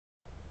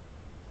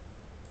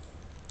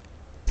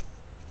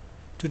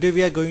Today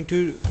we are going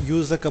to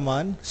use the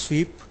command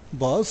sweep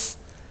boss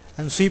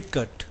and sweep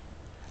cut,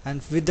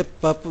 and with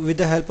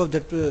the help of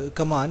that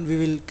command we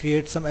will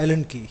create some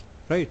Allen key,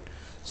 right?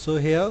 So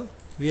here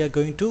we are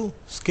going to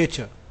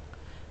sketcher.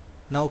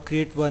 Now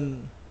create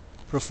one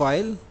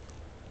profile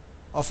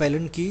of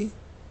Allen key.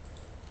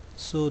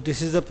 So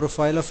this is the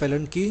profile of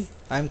Allen key.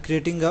 I am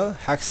creating a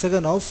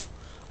hexagon of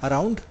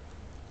around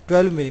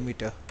 12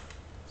 millimeter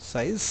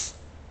size,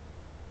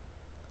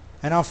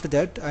 and after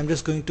that I am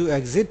just going to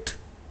exit.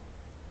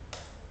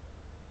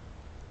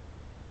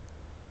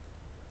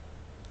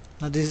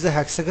 Now this is the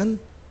hexagon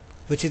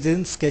which is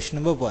in sketch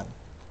number 1.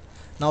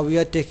 Now we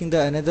are taking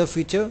the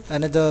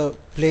another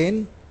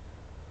plane,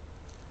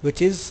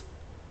 which is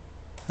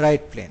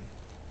right plane,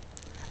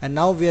 and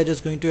now we are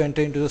just going to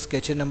enter into the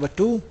sketch number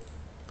 2.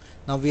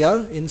 Now we are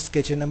in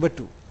sketch number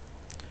 2.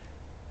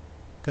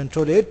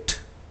 Control 8.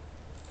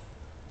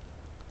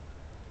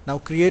 Now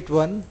create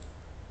one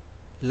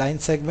line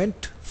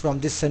segment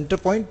from this center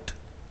point.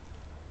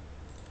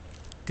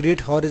 Create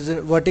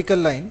vertical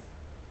line.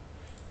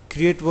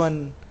 Create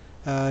one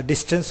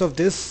distance of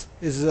this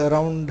is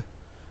around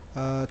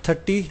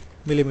 30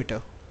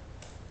 millimeter,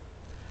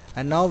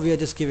 and now we are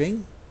just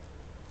giving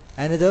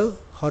another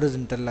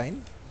horizontal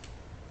line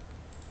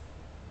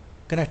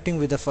connecting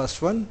with the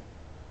first one.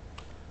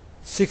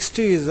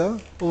 60 is the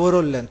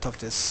overall length of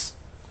this,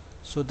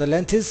 so the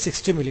length is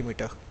 60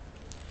 millimeter.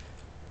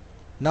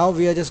 Now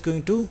we are just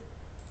going to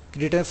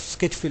create a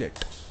sketch fillet.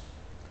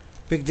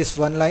 Pick this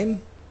one line,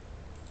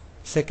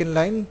 second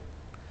line,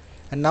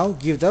 and now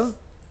give the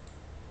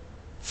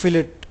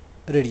fillet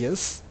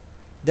radius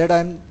that I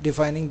am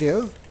defining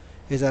there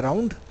is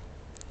around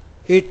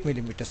 8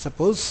 millimeter,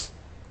 suppose.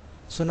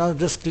 So now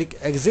just click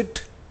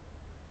exit.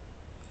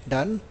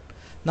 Done.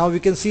 Now we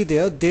can see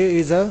there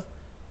is a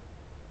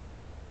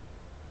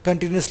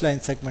continuous line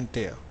segment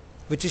there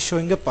which is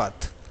showing a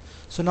path.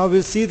 So now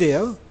we'll see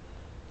there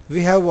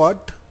we have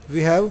what?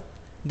 We have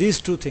these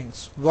two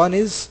things. One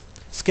is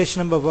sketch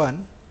number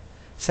 1,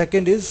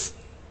 second is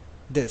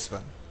this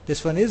one.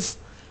 This one is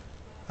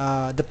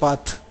the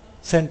path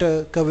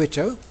center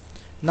curvature.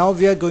 Now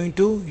we are going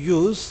to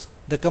use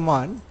the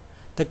command.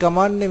 The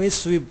command name is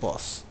sweep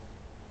boss.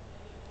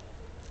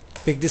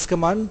 Pick this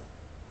command,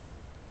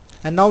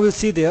 and now we'll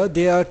see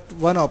there are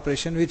one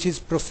operation which is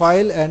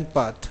profile and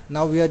path.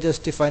 Now we are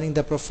just defining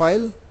the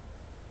profile,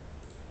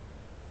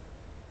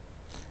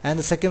 and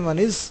the second one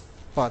is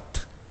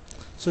path.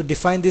 So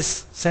define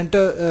this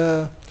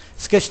center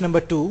sketch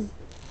number 2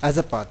 as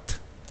a path.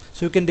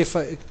 So you can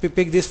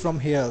pick this from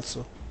here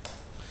also.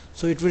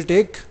 So it will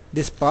take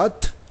this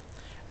path,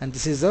 and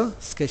this is a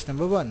sketch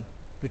number 1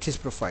 which is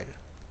profile.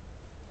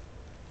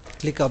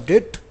 Click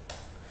update.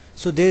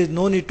 So there is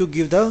no need to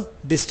give the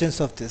distance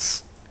of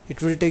this.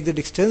 It will take the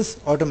distance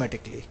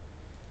automatically.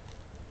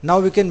 Now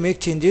we can make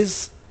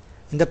changes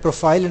in the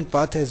profile and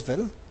path as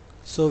well.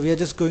 So we are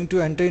just going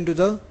to enter into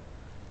the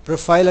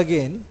profile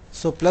again.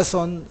 So plus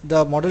on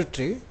the model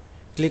tree,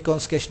 click on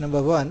sketch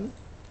number 1,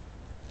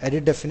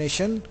 edit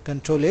definition,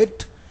 control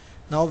 8.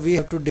 Now we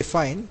have to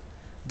define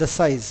the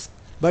size,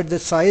 but the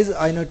size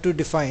I need to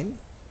define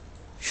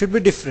should be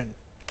different.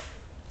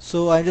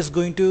 So I'm just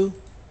going to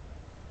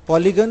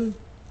polygon.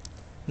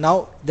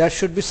 Now that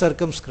should be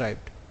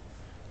circumscribed.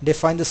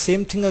 Define the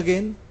same thing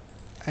again,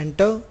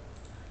 enter,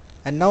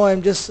 and now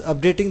I'm just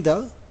updating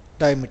the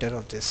diameter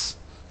of this.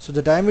 So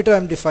the diameter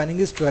I'm defining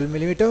is 12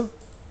 millimeter,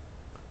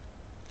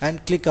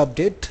 and click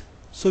update.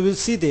 So we'll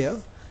see there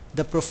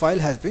the profile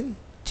has been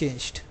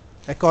changed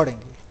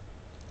accordingly.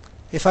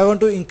 If I want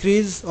to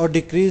increase or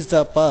decrease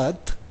the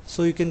path,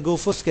 so you can go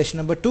for sketch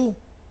number 2,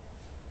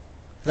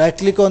 right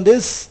click on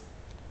this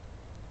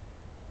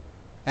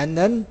and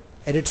then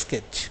edit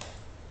sketch,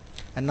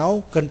 and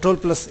now control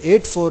plus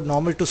 8 for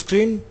normal to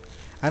screen,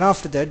 and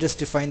after that just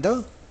define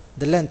the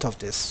length of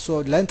this. So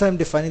length I am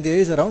defining there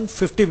is around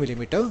 50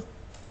 millimeter,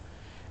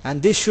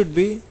 and this should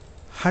be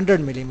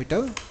 100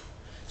 millimeter.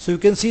 So you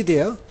can see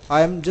there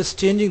I am just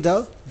changing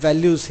the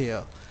values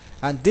here,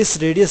 and this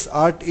radius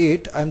art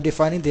 8 I am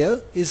defining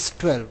there is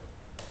 12.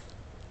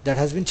 That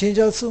has been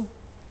changed also.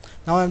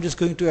 Now I am just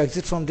going to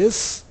exit from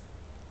this,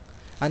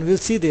 and we'll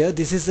see there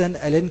this is an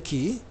Allen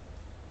key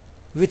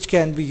which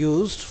can be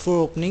used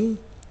for opening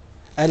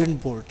Allen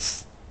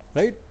bolts,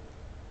 right?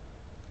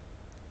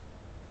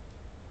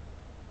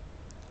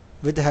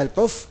 With the help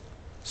of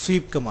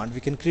sweep command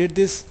we can create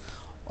this,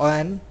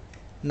 and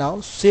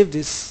now save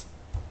this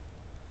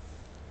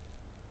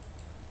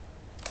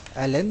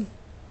Allen.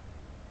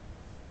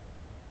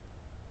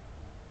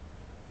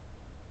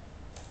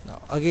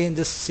 Now again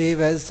just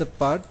save as the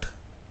part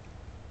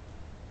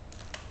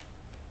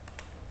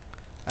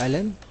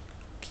Allen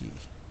key.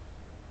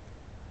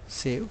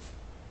 Save.